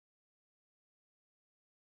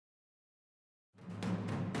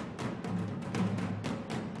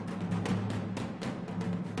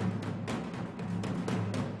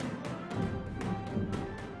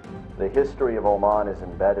The history of Oman is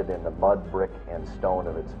embedded in the mud, brick, and stone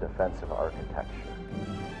of its defensive architecture.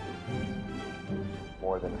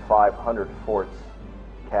 More than 500 forts,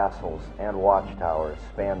 castles, and watchtowers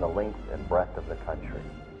span the length and breadth of the country.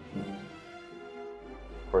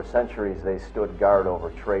 For centuries, they stood guard over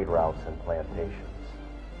trade routes and plantations,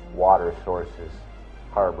 water sources,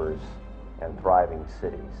 harbors, and thriving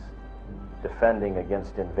cities, defending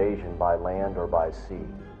against invasion by land or by sea.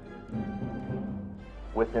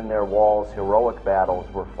 Within their walls, heroic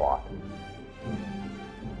battles were fought.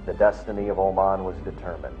 The destiny of Oman was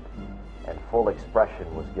determined, and full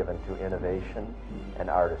expression was given to innovation and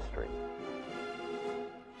artistry.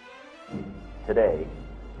 Today,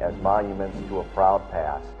 as monuments to a proud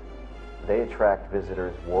past, they attract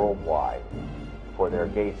visitors worldwide, for their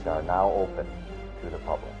gates are now open to the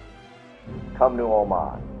public. Come to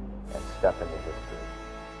Oman and step into history.